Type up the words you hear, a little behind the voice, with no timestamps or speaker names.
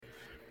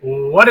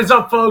What is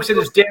up, folks? It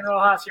is Dan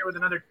Rojas here with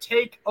another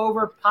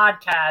Takeover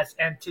podcast.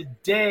 And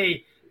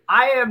today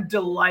I am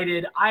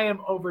delighted. I am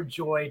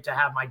overjoyed to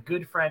have my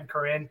good friend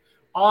Corinne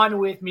on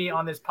with me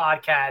on this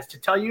podcast to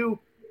tell you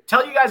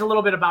guys a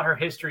little bit about her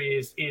history.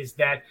 Is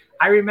that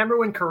I remember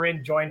when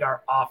Corinne joined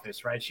our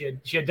office, right? She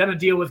had done a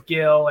deal with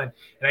Gil, and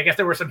I guess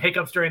there were some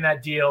hiccups during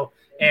that deal.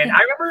 And I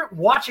remember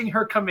watching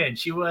her come in.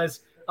 She was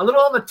a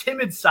little on the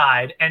timid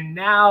side, and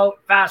now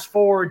fast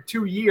forward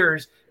 2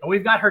 years, and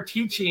we've got her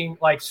teaching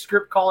like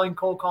script calling,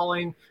 cold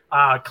calling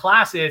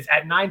classes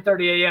at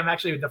 9:30 a.m.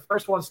 Actually, the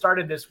first one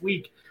started this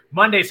week,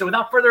 Monday. So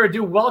without further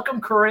ado,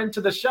 welcome Corinne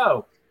to the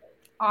show.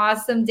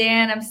 Awesome,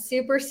 Dan. I'm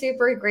super,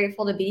 super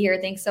grateful to be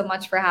here. Thanks so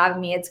much for having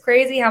me. It's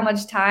crazy how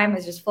much time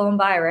has just flown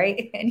by,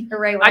 right? And you're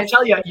right. I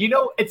tell you,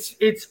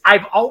 it's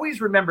I've always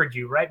remembered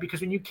you, right?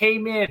 Because when you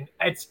came in,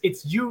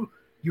 it's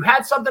you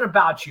had something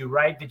about you,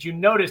 right? That you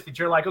noticed that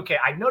you're like, okay,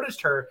 I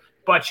noticed her,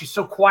 but she's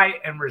so quiet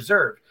and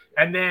reserved.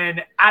 And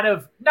then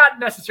not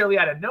necessarily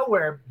out of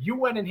nowhere, you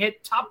went and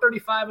hit top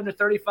 35 under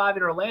 35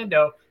 in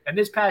Orlando. And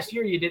this past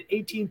year you did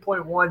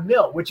 18.1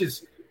 mil, which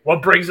is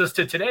what brings us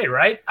to today,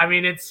 right? I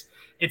mean, it's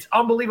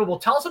unbelievable.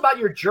 Tell us about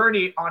your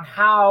journey on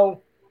how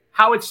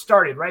it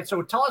started, right?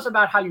 So tell us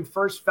about how you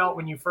first felt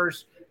when you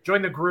first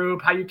joined the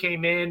group, how you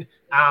came in.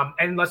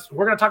 And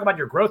we're going to talk about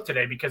your growth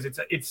today, because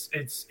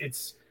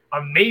it's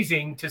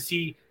amazing to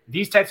see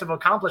these types of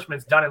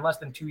accomplishments done in less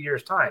than 2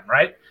 years' time,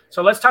 right?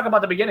 So let's talk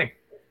about the beginning.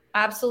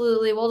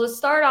 Absolutely. Well, to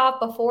start off,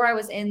 before I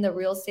was in the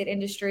real estate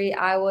industry,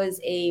 I was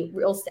I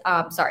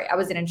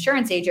was an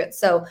insurance agent.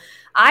 So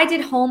I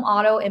did home,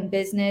 auto, and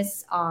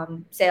business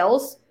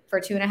sales for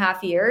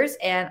 2.5 years.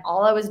 And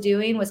all I was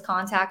doing was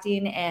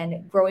contacting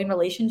and growing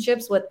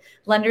relationships with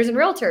lenders and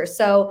realtors.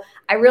 So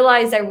I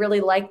realized I really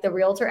liked the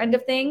realtor end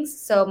of things.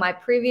 So my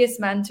previous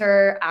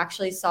mentor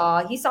actually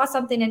saw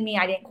something in me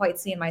I didn't quite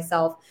see in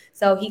myself.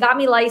 So he got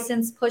me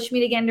licensed, pushed me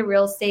to get into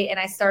real estate. And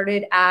I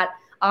started at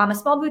a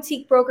small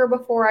boutique broker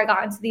before I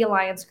got into the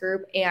Alliance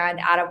Group. And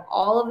out of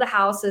all of the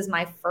houses,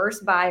 my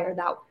first buyer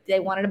that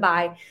they wanted to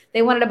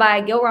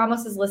buy Gil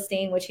Ramos's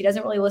listing, which he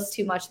doesn't really list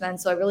too much then.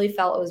 So I really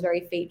felt it was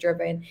very fate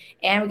driven.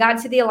 And we got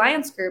into the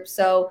Alliance Group.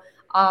 So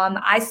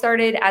I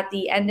started at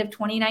the end of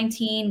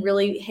 2019,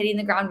 really hitting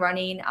the ground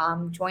running,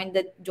 joined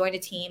a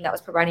team that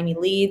was providing me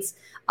leads.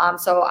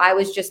 So I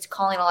was just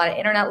calling a lot of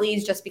internet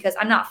leads just because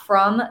I'm not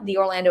from the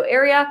Orlando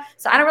area.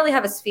 So I don't really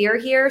have a sphere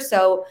here.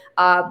 So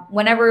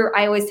whenever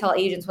I always tell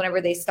agents,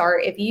 whenever they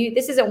start,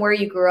 this isn't where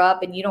you grew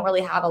up and you don't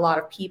really have a lot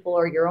of people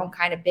or your own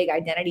kind of big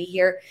identity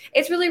here,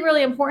 it's really,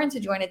 really important to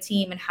join a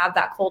team and have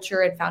that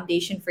culture and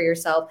foundation for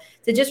yourself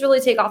to just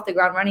really take off the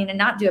ground running and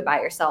not do it by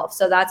yourself.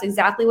 So that's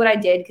exactly what I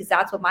did, because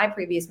that's what my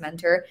previous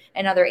mentor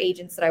and other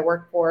agents that I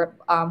worked for,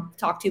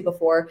 talked to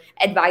before,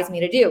 advised me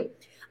to do.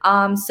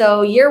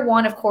 So year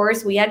one, of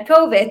course, we had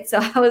COVID. So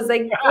I was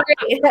like,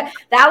 great.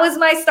 That was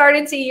my start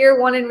into year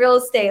one in real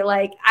estate.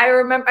 Like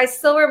I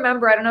still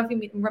remember, I don't know if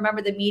you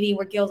remember the meeting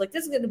where Gil was like,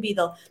 this is going to be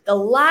the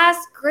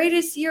last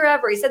greatest year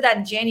ever. He said that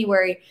in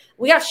January.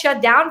 We got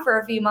shut down for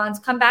a few months,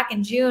 come back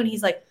in June.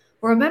 He's like,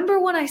 remember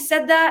when I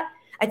said that?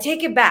 I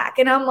take it back.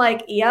 And I'm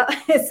like, yep.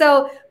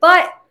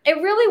 But it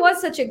really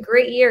was such a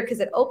great year because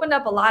it opened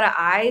up a lot of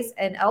eyes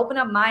and opened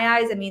up my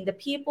eyes. I mean, the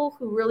people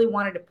who really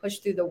wanted to push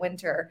through the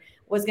winter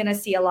was going to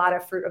see a lot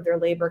of fruit of their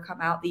labor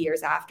come out the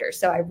years after.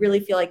 So I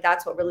really feel like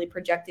that's what really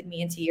projected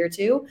me into year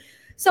two.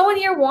 So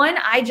in year one,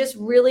 I just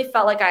really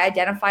felt like I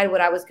identified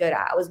what I was good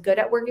at. I was good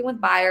at working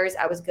with buyers.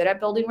 I was good at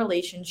building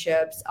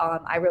relationships.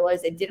 I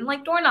realized I didn't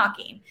like door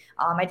knocking.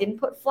 I didn't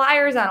put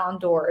flyers out on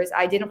doors.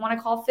 I didn't want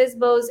to call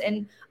FSBOs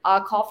and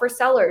call for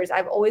sellers.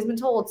 I've always been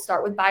told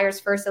start with buyers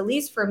first, at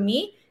least for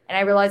me. And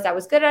I realized I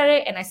was good at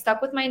it. And I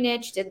stuck with my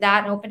niche, did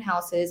that in open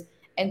houses,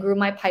 and grew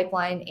my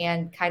pipeline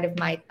and kind of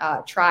my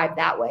tribe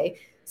that way.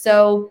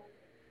 So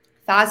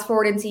fast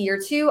forward into year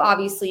two,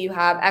 obviously you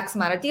have X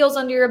amount of deals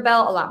under your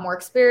belt, a lot more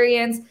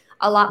experience,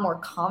 a lot more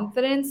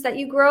confidence that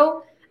you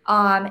grow.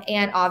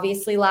 And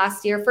obviously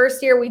first year,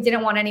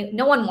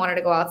 no one wanted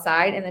to go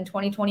outside. And then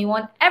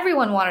 2021,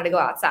 everyone wanted to go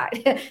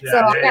outside.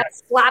 I got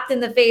slapped in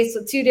the face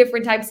with two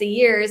different types of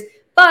years,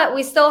 but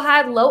we still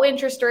had low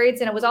interest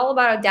rates and it was all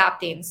about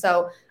adapting.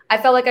 So I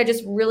felt like I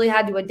just really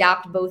had to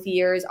adapt both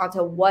years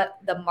onto what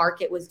the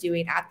market was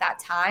doing at that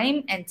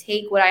time and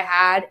take what I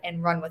had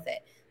and run with it.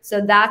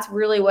 So that's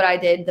really what I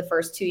did the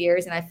first 2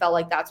 years. And I felt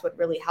like that's what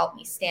really helped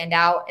me stand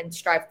out and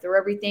strive through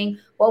everything.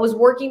 What was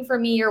working for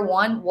me year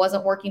one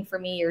wasn't working for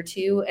me year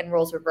two, and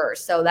roles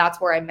reversed. So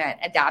that's where I meant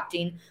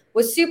adapting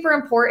was super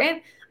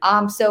important.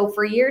 So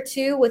for year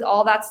two, with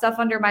all that stuff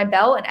under my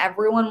belt and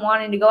everyone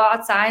wanting to go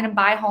outside and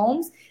buy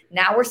homes,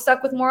 now we're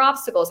stuck with more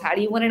obstacles. How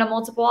do you win in a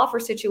multiple offer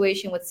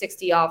situation with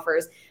 60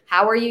 offers?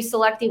 How are you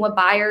selecting what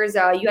buyers?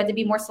 You had to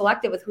be more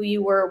selective with who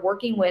you were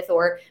working with,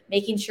 or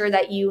making sure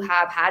that you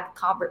have had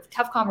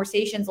tough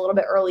conversations a little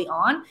bit early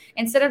on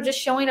instead of just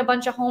showing a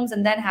bunch of homes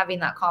and then having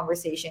that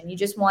conversation. You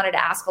just wanted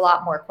to ask a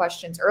lot more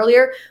questions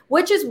earlier,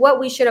 which is what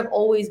we should have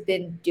always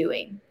been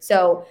doing.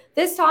 So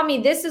this taught me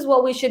this is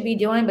what we should be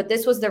doing, but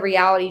this was the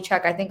reality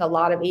check I think a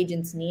lot of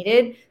agents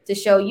needed to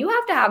show you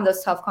have to have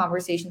those tough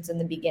conversations in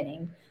the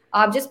beginning,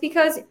 just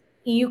because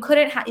you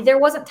couldn't, there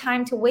wasn't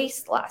time to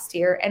waste last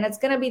year, and it's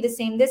going to be the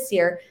same this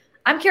year.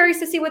 I'm curious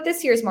to see what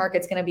this year's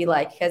market's going to be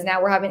like, because now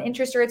we're having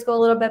interest rates go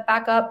a little bit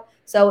back up.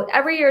 So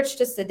every year it's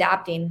just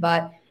adapting.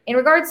 But in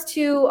regards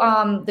to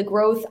the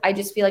growth, I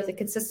just feel like the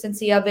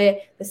consistency of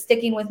it, the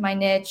sticking with my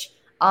niche,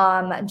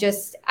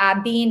 just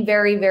being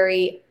very,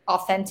 very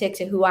authentic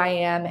to who I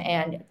am,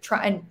 and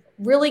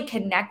really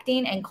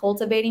connecting and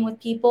cultivating with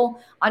people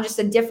on just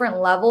a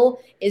different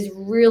level is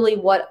really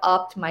what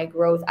upped my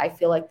growth, I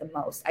feel like, the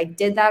most. I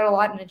did that a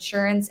lot in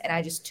insurance, and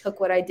I just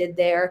took what I did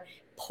there,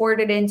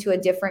 poured it into a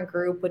different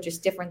group with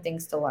just different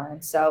things to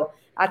learn. So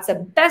that's the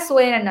best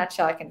way in a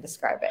nutshell I can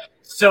describe it.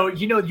 So,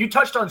 you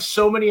touched on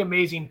so many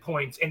amazing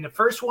points. And the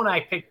first one I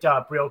picked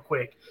up real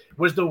quick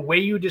was the way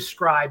you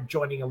described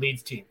joining a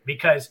leads team,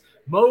 because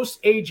most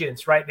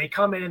agents, right, they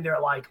come in and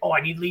they're like, oh,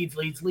 I need leads.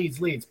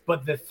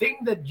 But the thing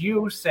that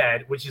you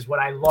said, which is what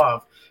I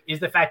love, is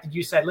the fact that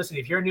you said, listen,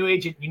 if you're a new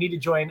agent, you need to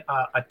join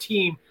a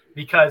team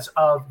because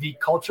of the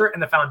culture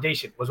and the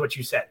foundation, was what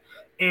you said.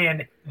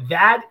 And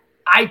that,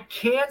 I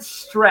can't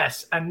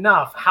stress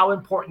enough how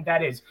important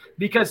that is,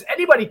 because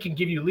anybody can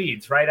give you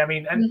leads, right? I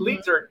mean, and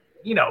leads are,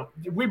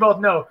 we both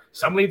know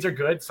some leads are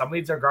good, some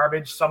leads are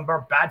garbage, some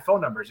are bad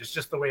phone numbers. It's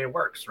just the way it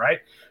works, right?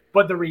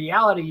 But the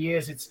reality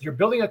is you're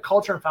building a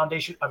culture and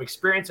foundation of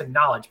experience and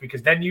knowledge,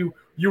 because then you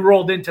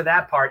rolled into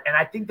that part. And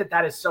I think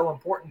that is so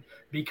important,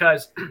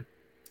 because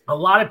a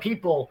lot of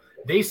people,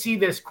 they see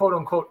this quote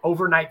unquote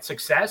overnight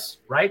success,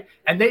 right?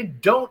 And they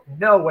don't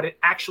know what it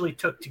actually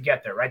took to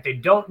get there, right? They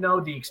don't know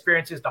the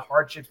experiences, the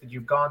hardships that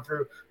you've gone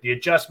through, the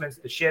adjustments,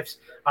 the shifts.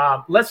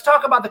 Let's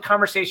talk about the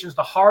conversations,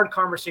 the hard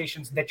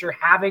conversations that you're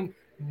having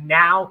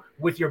now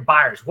with your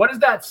buyers. What does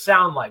that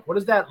sound like? What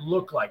does that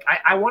look like?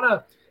 I want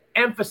to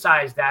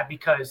emphasize that,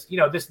 because,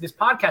 this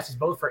podcast is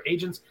both for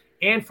agents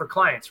and for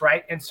clients,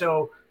 right? And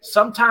so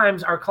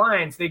sometimes our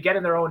clients, they get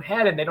in their own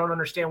head and they don't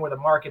understand where the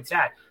market's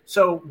at.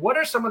 So what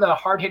are some of the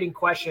hard-hitting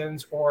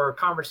questions or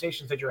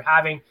conversations that you're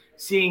having,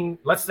 seeing,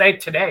 let's say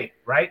today,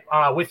 right,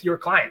 with your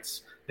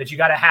clients that you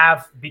got to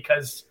have,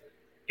 because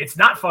it's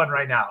not fun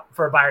right now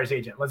for a buyer's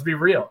agent. Let's be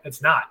real.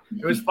 It's not.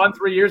 It was fun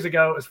 3 years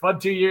ago. It was fun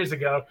 2 years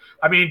ago.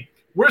 I mean,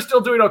 we're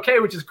still doing okay,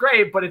 which is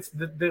great, but it's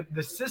the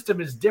system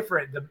is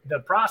different. The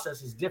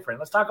process is different.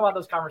 Let's talk about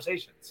those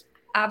conversations.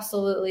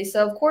 Absolutely.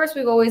 So of course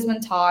we've always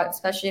been taught,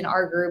 especially in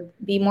our group,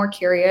 be more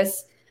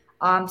curious.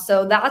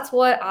 So that's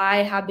what I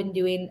have been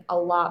doing a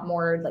lot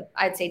more, like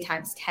I'd say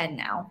times 10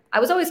 now.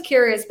 I was always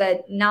curious,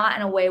 but not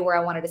in a way where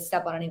I wanted to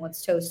step on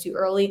anyone's toes too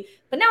early,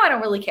 but now I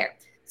don't really care.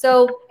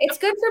 So it's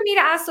good for me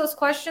to ask those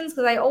questions,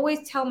 because I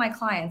always tell my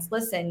clients,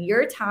 listen,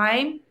 your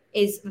time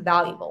is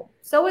valuable.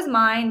 So is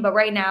mine, but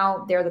right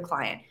now they're the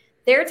client.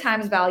 Their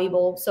time is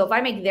valuable. So if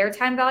I make their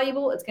time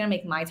valuable, it's going to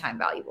make my time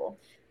valuable.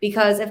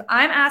 Because if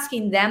I'm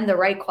asking them the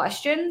right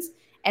questions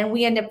and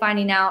we end up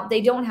finding out they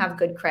don't have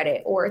good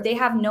credit, or they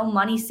have no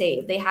money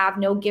saved, they have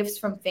no gifts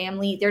from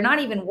family, they're not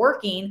even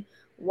working,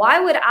 why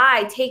would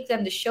I take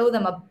them to show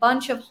them a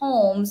bunch of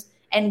homes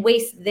and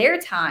waste their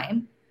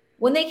time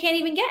when they can't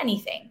even get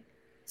anything?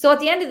 So at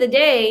the end of the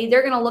day,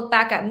 they're going to look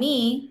back at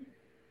me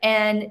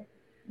and,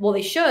 well,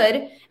 they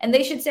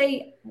should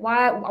say,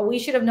 why we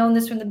should have known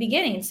this from the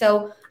beginning.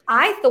 So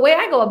the way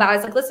I go about it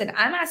is like, listen,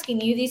 I'm asking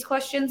you these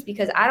questions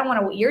because I don't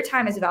want to, your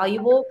time is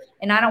valuable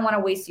and I don't want to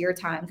waste your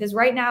time, because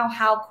right now,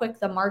 how quick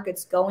the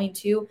market's going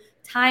to,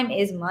 time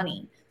is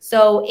money.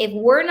 So if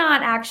we're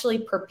not actually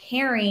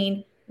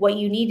preparing what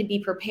you need to be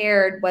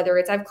prepared, whether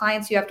it's I have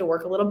clients who have to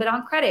work a little bit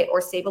on credit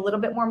or save a little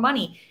bit more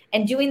money,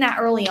 and doing that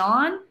early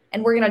on,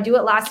 and we're going to do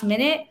it last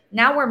minute,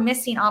 now we're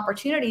missing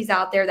opportunities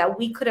out there that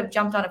we could have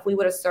jumped on if we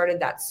would have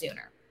started that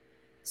sooner.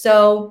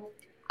 So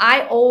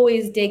I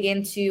always dig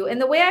into, and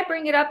the way I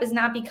bring it up is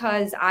not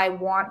because I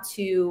want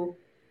to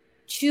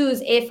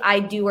choose if I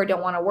do or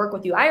don't want to work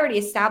with you. I already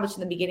established in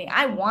the beginning,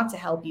 I want to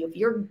help you. If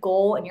your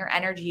goal and your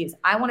energy is,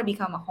 I want to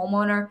become a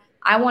homeowner,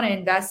 I want to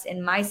invest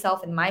in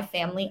myself and my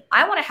family,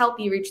 I want to help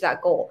you reach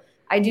that goal.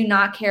 I do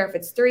not care if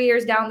it's 3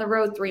 years down the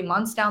road, 3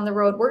 months down the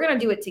road, we're going to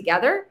do it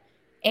together.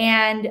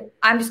 And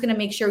I'm just going to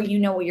make sure you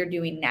know what you're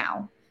doing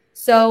now.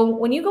 So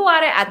when you go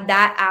at it at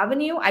that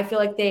avenue, I feel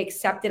like they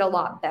accept it a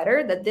lot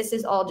better, that this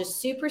is all just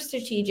super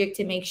strategic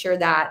to make sure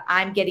that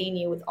I'm getting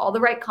you with all the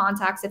right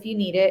contacts if you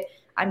need it.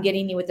 I'm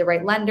getting you with the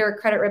right lender,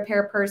 credit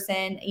repair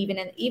person,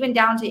 even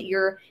down to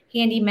your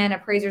handyman,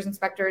 appraisers,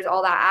 inspectors,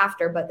 all that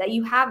after, but that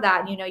you have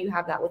that, and you know you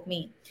have that with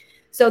me.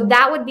 So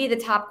that would be the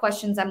top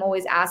questions I'm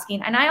always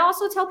asking. And I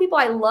also tell people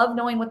I love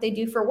knowing what they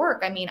do for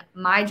work. I mean,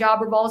 my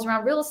job revolves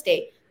around real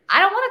estate. I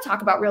don't want to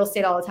talk about real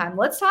estate all the time.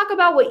 Let's talk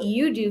about what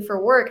you do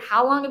for work.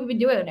 How long have you been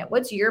doing it?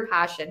 What's your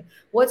passion?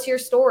 What's your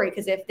story?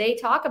 Because if they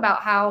talk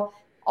about how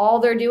all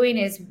they're doing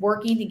is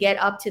working to get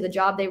up to the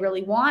job they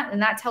really want,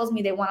 and that tells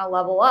me they want to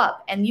level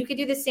up. And you could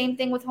do the same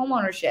thing with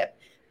homeownership.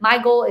 My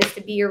goal is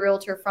to be your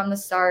realtor from the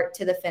start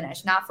to the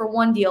finish, not for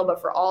one deal,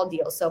 but for all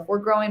deals. So if we're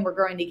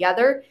growing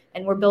together,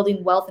 and we're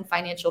building wealth and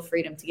financial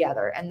freedom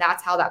together. And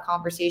that's how that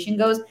conversation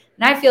goes.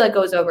 And I feel it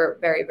goes over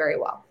very, very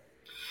well.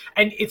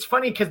 And it's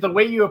funny because the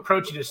way you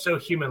approach it is so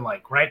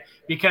human-like, right?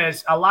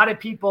 Because a lot of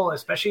people,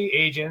 especially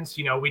agents,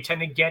 we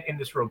tend to get in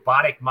this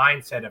robotic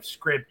mindset of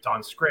script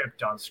on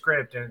script on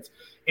script. And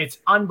it's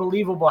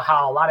unbelievable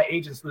how a lot of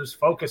agents lose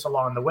focus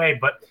along the way.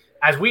 But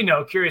as we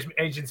know, curious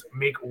agents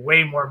make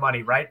way more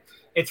money, right?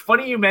 It's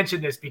funny you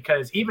mentioned this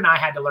because even I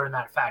had to learn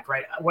that fact,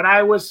 right? When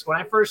I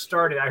first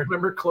started, I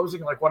remember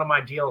closing like one of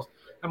my deals,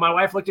 and my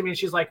wife looked at me and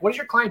she's like, "What does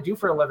your client do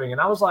for a living?" And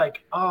I was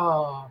like,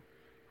 "Oh,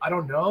 I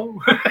don't know."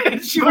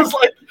 And she was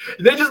like,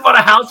 "They just bought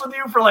a house with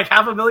you for like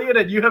 $500,000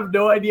 and you have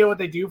no idea what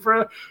they do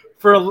for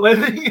a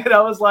living?" And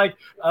I was like,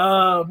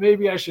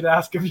 maybe I should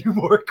ask a few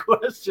more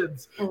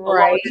questions.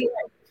 Right.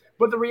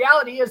 But the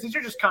reality is these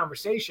are just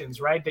conversations,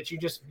 right? That you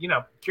just,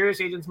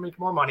 curious agents make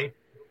more money.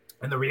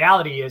 And the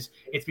reality is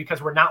it's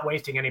because we're not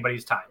wasting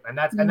anybody's time. And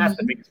that's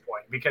the biggest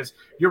point, because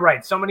you're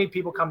right. So many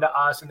people come to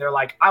us and they're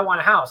like, "I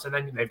want a house." And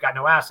then they've got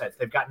no assets.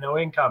 They've got no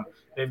income.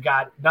 They've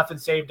got nothing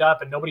saved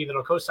up and nobody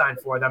that'll co-sign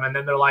for them. And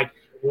then they're like,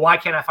 "Well, why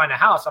can't I find a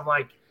house?" I'm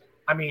like,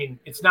 I mean,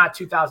 it's not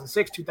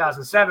 2006,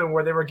 2007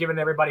 where they were giving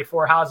everybody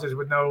 4 houses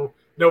with no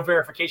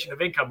verification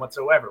of income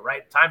whatsoever,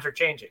 right? Times are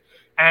changing.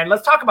 And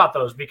let's talk about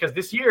those because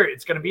this year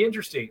it's going to be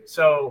interesting.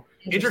 So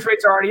interest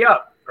rates are already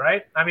up,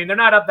 right? I mean, they're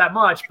not up that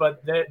much,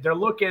 but they're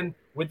looking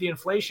with the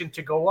inflation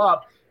to go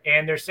up.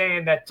 And they're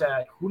saying that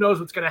who knows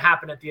what's going to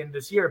happen at the end of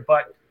this year.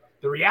 But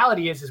the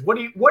reality is what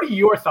are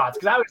your thoughts?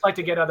 Because I always like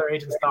to get other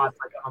agents' thoughts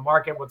like on the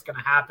market, what's going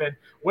to happen.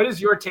 What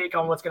is your take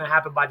on what's going to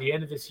happen by the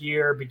end of this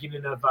year,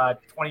 beginning of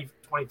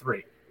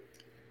 2023?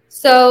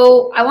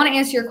 So I want to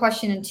answer your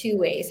question in 2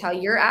 ways, how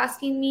you're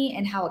asking me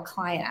and how a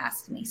client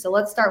asked me. So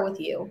let's start with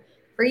you.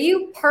 For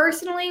you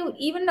personally,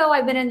 even though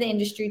I've been in the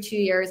industry 2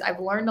 years, I've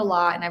learned a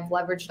lot and I've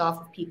leveraged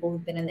off of people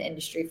who've been in the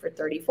industry for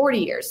 30, 40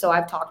 years. So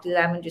I've talked to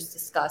them and just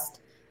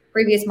discussed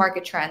previous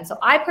market trends. So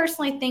I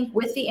personally think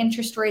with the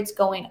interest rates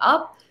going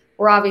up,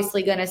 we're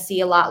obviously going to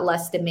see a lot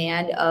less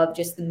demand of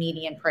just the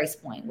median price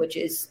point, which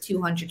is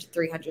 $200,000 to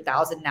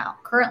 $300,000 now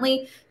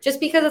currently, just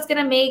because it's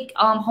going to make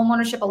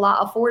homeownership a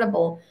lot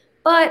affordable.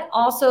 But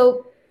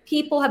also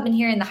people have been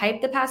hearing the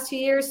hype the past 2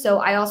 years. So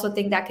I also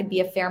think that could be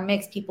a fair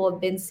mix. People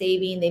have been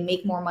saving. They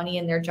make more money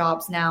in their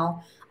jobs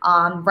now.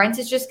 Rent,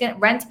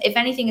 if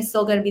anything, is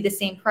still going to be the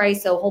same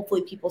price. So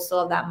hopefully people still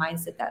have that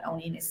mindset that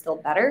owning is still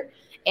better.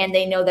 And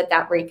they know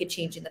that rate could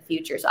change in the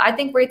future. So I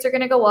think rates are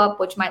going to go up,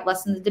 which might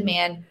lessen the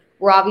demand.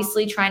 We're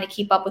obviously trying to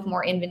keep up with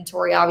more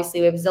inventory. Obviously,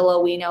 we have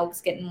Zillow. We know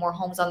it's getting more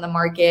homes on the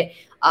market.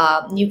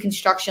 New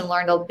construction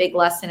learned a big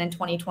lesson in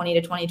 2020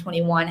 to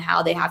 2021,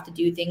 how they have to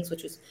do things,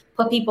 which was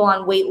put people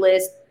on wait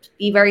lists,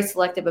 be very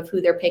selective of who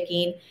they're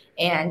picking,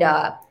 and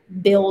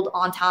build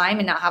on time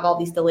and not have all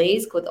these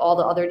delays with all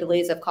the other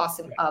delays of cost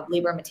of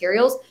labor and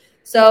materials.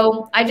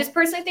 So I just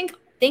personally think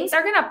things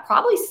are going to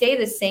probably stay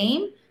the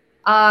same.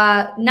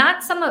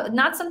 Not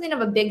something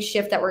of a big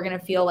shift that we're going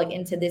to feel like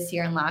into this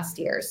year and last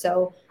year.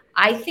 So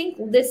I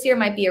think this year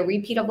might be a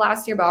repeat of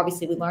last year, but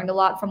obviously we learned a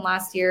lot from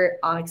last year,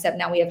 except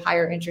now we have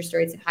higher interest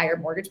rates and higher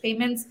mortgage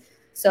payments.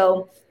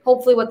 So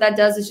hopefully what that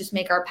does is just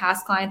make our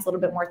past clients a little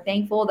bit more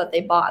thankful that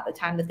they bought at the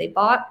time that they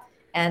bought,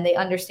 and they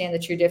understand the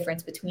true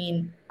difference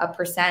between a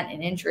percent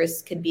and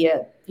interest could be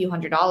a few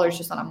 $100s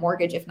just on a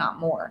mortgage, if not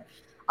more.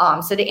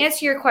 So to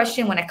answer your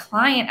question, when a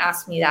client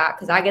asks me that,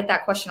 because I get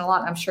that question a lot,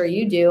 and I'm sure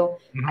you do,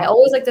 I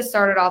always like to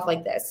start it off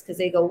like this, because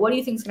they go, "What do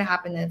you think is going to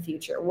happen in the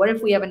future? What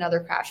if we have another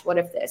crash? What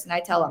if this?" And I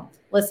tell them,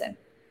 listen,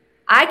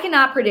 I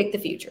cannot predict the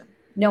future.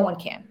 No one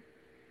can.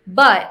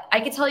 But I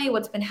can tell you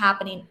what's been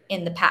happening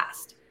in the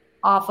past,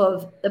 off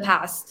of the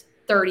past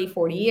 30,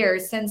 40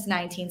 years since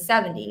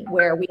 1970,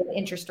 where we have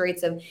interest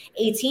rates of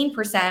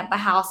 18%, but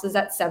houses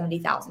at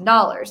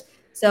 $70,000.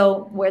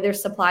 So where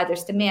there's supply,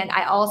 there's demand.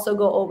 I also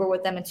go over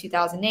with them in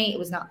 2008. It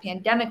was not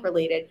pandemic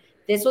related.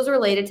 This was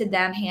related to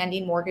them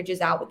handing mortgages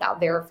out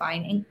without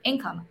verifying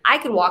income. I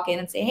could walk in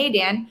and say, "Hey,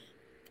 Dan,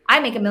 I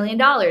make $1 million.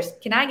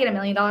 Can I get $1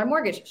 million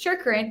mortgage?" "Sure,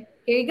 Corinne.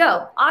 Here you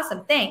go."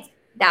 "Awesome. Thanks."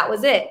 That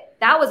was it.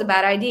 That was a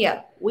bad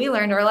idea. We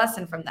learned our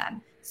lesson from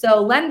them.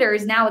 So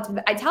lenders now,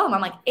 I tell them,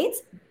 I'm like,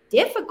 it's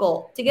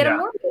difficult to get a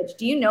mortgage.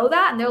 Do you know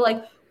that? And they're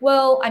like,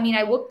 "Well, I mean,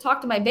 I will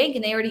talk to my bank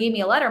and they already gave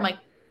me a letter." I'm like,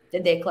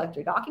 did they collect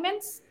your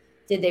documents?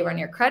 Did they run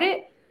your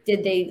credit?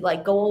 Did they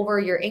go over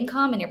your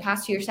income and your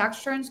past 2 years tax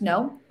returns?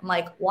 No. I'm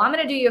like, well, I'm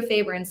going to do you a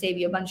favor and save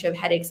you a bunch of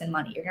headaches and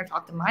money. You're going to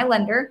talk to my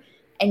lender,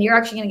 and you're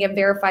actually going to get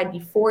verified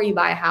before you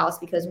buy a house,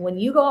 because when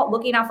you go out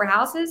looking out for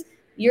houses,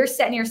 you're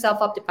setting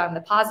yourself up to put on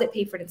deposit,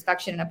 pay for an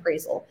inspection and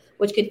appraisal,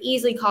 which could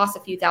easily cost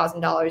a few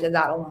 $1,000s of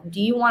that alone. Do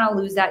you want to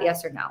lose that?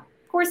 Yes or no?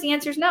 Of course, the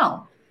answer is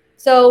no.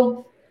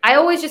 So I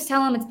always just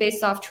tell them it's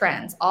based off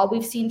trends. All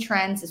we've seen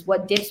trends is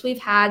what dips we've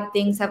had.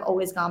 Things have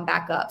always gone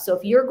back up. So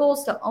if your goal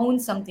is to own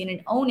something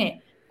and own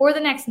it for the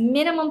next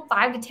minimum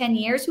 5 to 10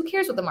 years, who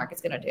cares what the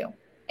market's going to do?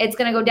 It's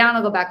going to go down,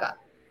 it'll go back up.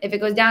 If it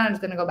goes down, it's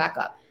going to go back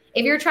up.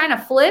 If you're trying to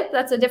flip,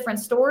 that's a different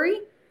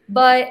story.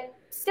 But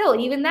still,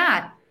 even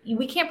that,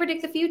 we can't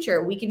predict the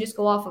future. We can just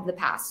go off of the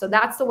past. So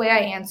that's the way I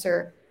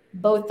answer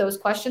both those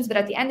questions. But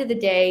at the end of the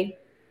day,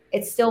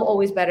 it's still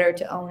always better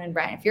to own and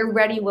rent. If you're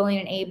ready, willing,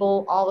 and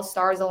able, all the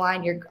stars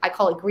align. I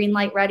call it green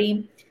light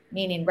ready,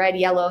 meaning red,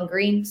 yellow, and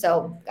green.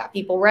 So got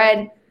people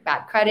red,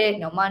 bad credit,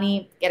 no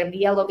money, get them to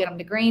yellow, get them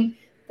to green.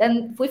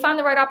 Then if we find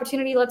the right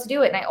opportunity, let's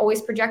do it. And I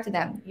always project to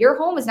them, your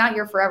home is not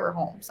your forever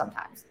home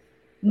sometimes.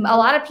 A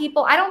lot of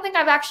people, I don't think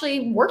I've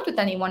actually worked with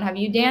anyone, have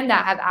you, Dan,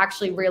 that have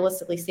actually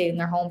realistically stayed in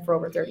their home for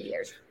over 30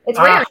 years. It's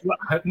rare.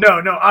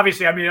 No,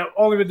 obviously. I mean, I've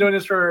only been doing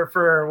this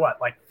for what,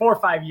 like 4 or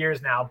 5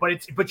 years now,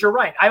 but you're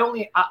right. I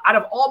only, out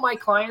of all my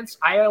clients,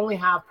 I only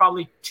have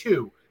probably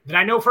 2 that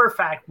I know for a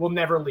fact will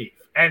never leave.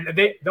 And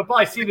they'll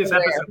probably see this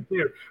episode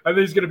too. And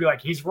he's going to be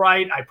like, he's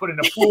right. I put in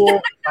a pool.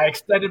 I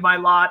extended my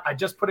lot. I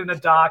just put in a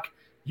dock.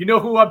 You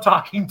know who I'm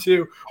talking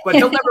to, but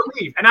he'll never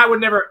leave. And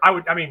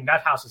I mean,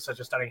 that house is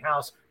such a stunning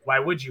house. Why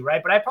would you,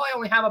 right? But I probably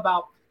only have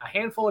about a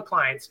handful of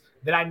clients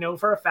that I know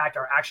for a fact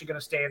are actually going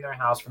to stay in their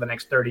house for the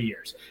next 30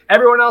 years.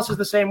 Everyone else is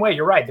the same way.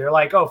 You're right. They're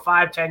like,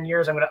 5, 10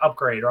 years, I'm going to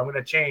upgrade, or I'm going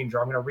to change,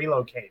 or I'm going to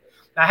relocate.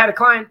 I had a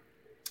client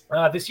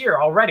this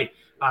year already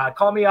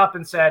called me up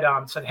and said,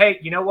 hey,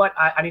 you know what?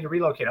 I need to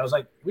relocate. I was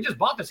like, we just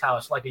bought this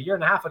house like a year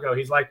and a half ago.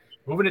 He's like,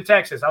 moving to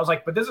Texas. I was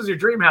like, but this is your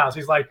dream house.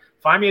 He's like,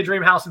 find me a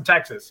dream house in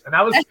Texas. And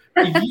I was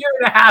a year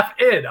and a half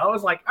in. I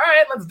was like, all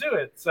right, let's do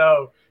it.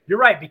 So you're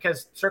right,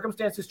 because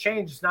circumstances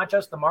change. It's not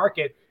just the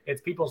market,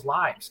 it's people's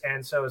lives.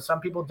 And so some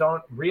people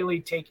don't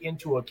really take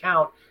into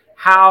account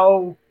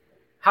how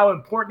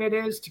important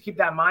it is to keep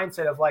that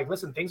mindset of like,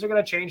 listen, things are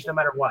going to change no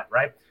matter what,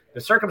 right? The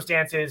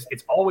circumstances,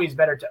 it's always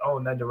better to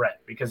own than to rent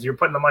because you're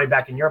putting the money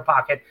back in your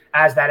pocket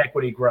as that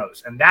equity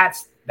grows. And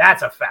that's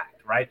a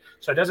fact, right?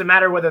 So it doesn't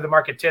matter whether the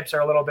market tips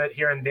are a little bit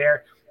here and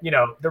there. You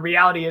know, the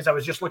reality is I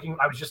was just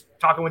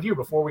talking with you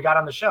before we got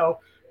on the show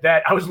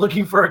that I was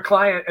looking for a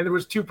client and there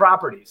was 2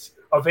 properties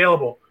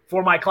available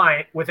for my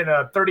client within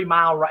a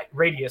 30-mile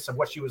radius of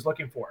what she was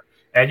looking for.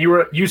 And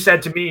you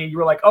said to me, you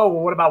were like, oh,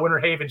 well, what about Winter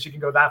Haven? She can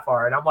go that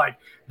far. And I'm like,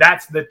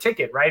 that's the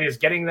ticket, right? Is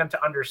getting them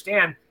to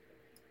understand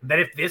that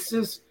if this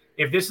is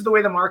the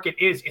way the market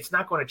is, it's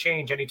not going to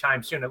change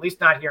anytime soon, at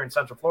least not here in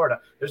Central Florida.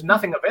 There's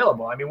nothing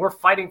available. I mean, we're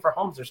fighting for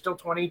homes. There's still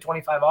 20,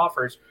 25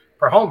 offers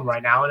per home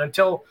right now. And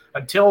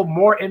until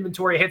more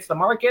inventory hits the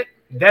market,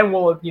 then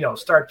we'll,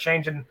 start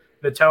changing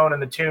the tone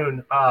and the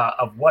tune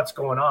of what's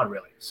going on,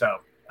 really. So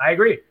I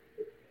agree.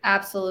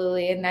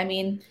 Absolutely. And I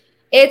mean,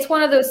 it's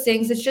one of those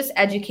things. It's just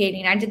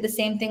educating. I did the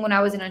same thing when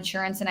I was in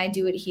insurance and I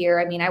do it here.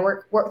 I mean, I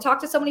talk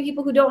to so many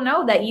people who don't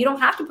know that you don't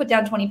have to put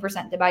down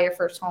 20% to buy your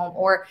first home,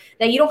 or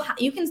that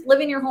you can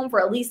live in your home for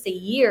at least a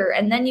year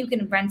and then you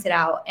can rent it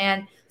out.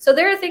 And so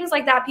there are things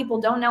like that people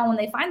don't know. When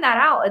they find that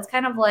out, it's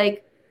kind of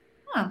like,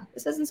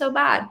 this isn't so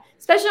bad.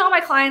 Especially all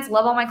my clients,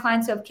 love all my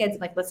clients who have kids. I'm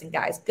like, listen,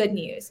 guys, good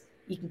news.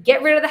 You can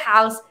get rid of the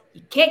house.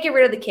 You can't get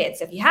rid of the kids.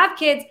 So if you have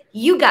kids,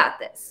 you got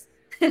this.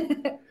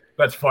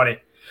 That's funny.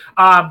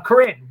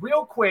 Corinne,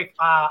 real quick,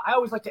 I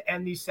always like to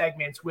end these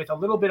segments with a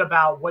little bit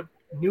about what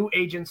new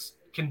agents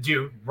can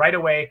do right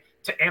away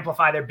to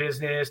amplify their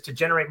business, to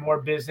generate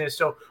more business.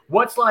 So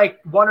what's like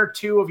 1 or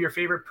 2 of your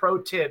favorite pro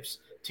tips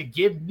to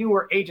give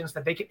newer agents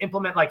that they can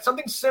implement, like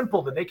something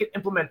simple that they can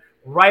implement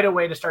right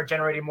away to start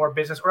generating more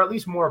business or at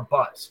least more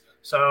buzz?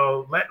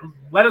 So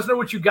let us know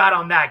what you got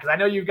on that, because I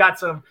know you've got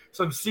some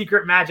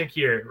secret magic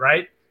here,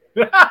 right?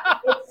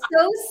 It's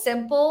so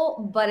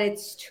simple, but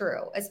it's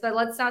true. But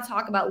let's not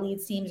talk about lead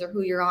teams or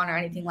who you're on or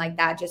anything like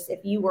that. Just if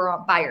you were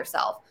by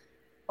yourself,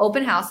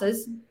 open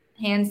houses,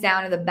 hands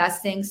down, are the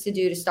best things to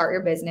do to start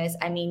your business.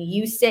 I mean,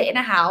 you sit in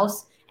a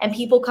house and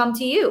people come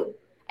to you.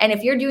 And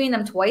if you're doing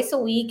them twice a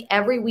week,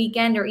 every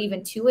weekend, or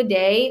even 2 a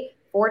day,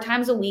 4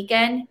 times a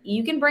weekend,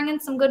 you can bring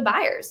in some good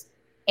buyers.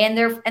 And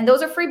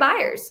those are free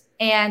buyers.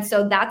 And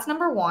so that's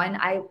number 1.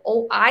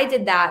 I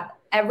did that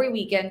every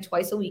weekend,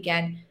 twice a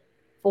weekend,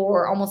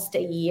 for almost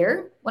a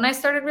year when I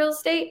started real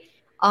estate.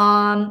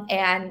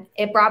 And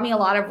it brought me a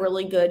lot of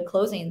really good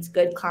closings,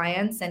 good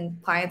clients,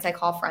 and clients I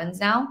call friends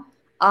now.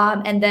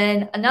 And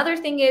then another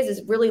thing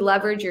is really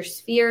leverage your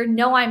sphere.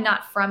 No, I'm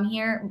not from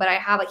here, but I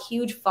have a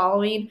huge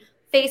following.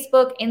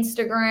 Facebook,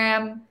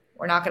 Instagram.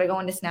 We're not going to go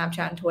into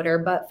Snapchat and Twitter,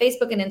 but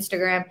Facebook and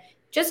Instagram.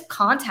 Just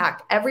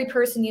contact every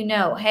person you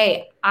know.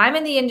 Hey, I'm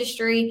in the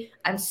industry.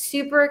 I'm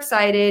super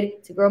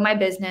excited to grow my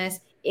business.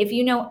 If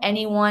you know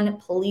anyone,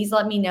 please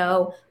let me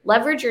know.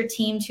 Leverage your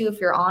team too if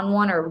you're on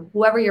one, or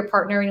whoever you're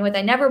partnering with.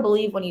 I never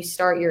believe when you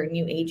start you're a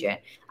new agent.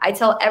 I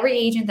tell every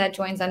agent that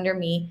joins under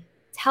me,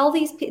 tell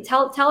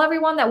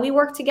everyone that we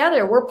work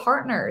together. We're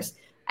partners.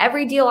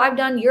 Every deal I've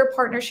done, you're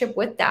partnership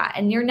with that.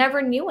 And you're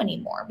never new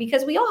anymore,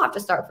 because we all have to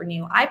start for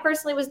new. I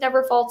personally was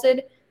never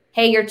faulted.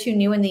 hey, you're too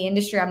new in the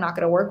industry, I'm not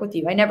going to work with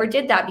you. I never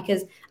did that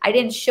because I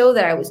didn't show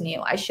that I was new.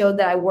 I showed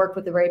that I worked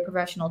with a very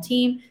professional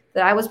team,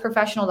 that I was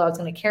professional, that I was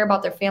going to care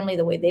about their family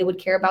the way they would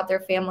care about their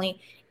family,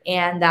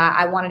 and that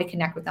I wanted to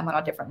connect with them on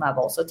a different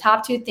level. So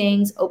top 2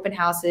 things, open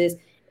houses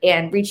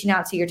and reaching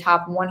out to your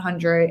top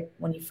 100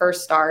 when you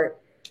first start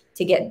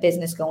to get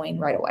business going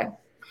right away.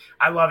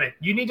 I love it.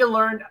 You need to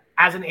learn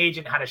as an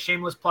agent how to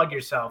shameless plug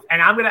yourself.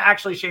 And I'm going to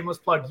actually shameless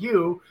plug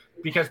you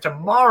because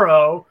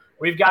tomorrow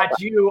we've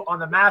got you on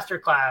the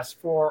masterclass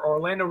for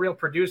Orlando Real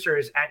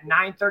Producers at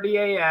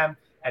 9:30 a.m.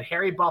 at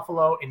Harry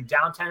Buffalo in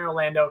downtown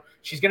Orlando.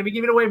 She's going to be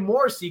giving away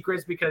more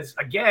secrets because,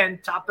 again,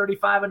 top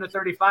 35 under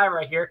 35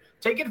 right here.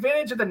 Take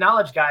advantage of the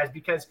knowledge, guys,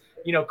 because,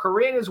 you know,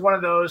 Corinne is one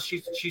of those.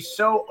 She's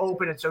so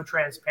open and so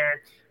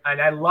transparent. And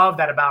I love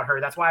that about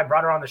her. That's why I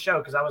brought her on the show,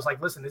 because I was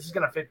like, listen, this is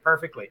going to fit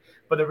perfectly.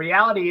 But the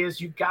reality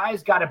is you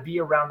guys got to be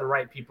around the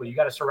right people. You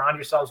got to surround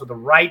yourselves with the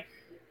right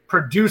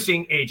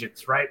producing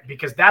agents, right?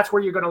 Because that's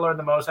where you're going to learn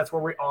the most. That's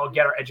where we all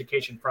get our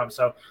education from.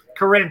 So,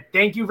 Corinne,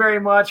 thank you very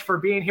much for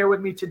being here with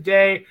me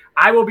today.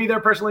 I will be there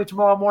personally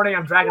tomorrow morning.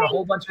 I'm dragging a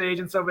whole bunch of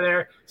agents over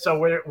there. So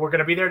we're going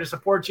to be there to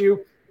support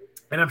you.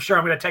 And I'm sure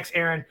I'm going to text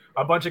Aaron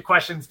a bunch of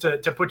questions to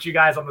put you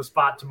guys on the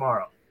spot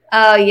tomorrow.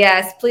 Oh,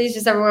 yes. Please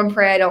just everyone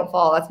pray I don't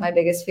fall. That's my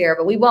biggest fear,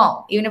 but we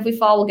won't. Even if we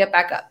fall, we'll get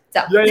back up.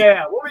 So.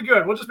 Yeah. We'll be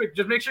good. We'll just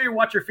make sure you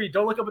watch your feet.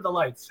 Don't look up at the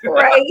lights.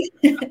 Right.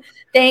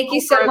 Thank you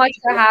so much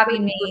for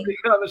having me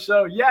on the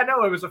show. Yeah,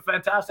 no, it was a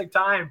fantastic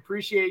time.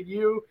 Appreciate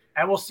you.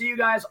 And we'll see you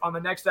guys on the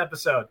next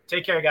episode.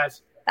 Take care,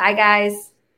 guys. Bye, guys.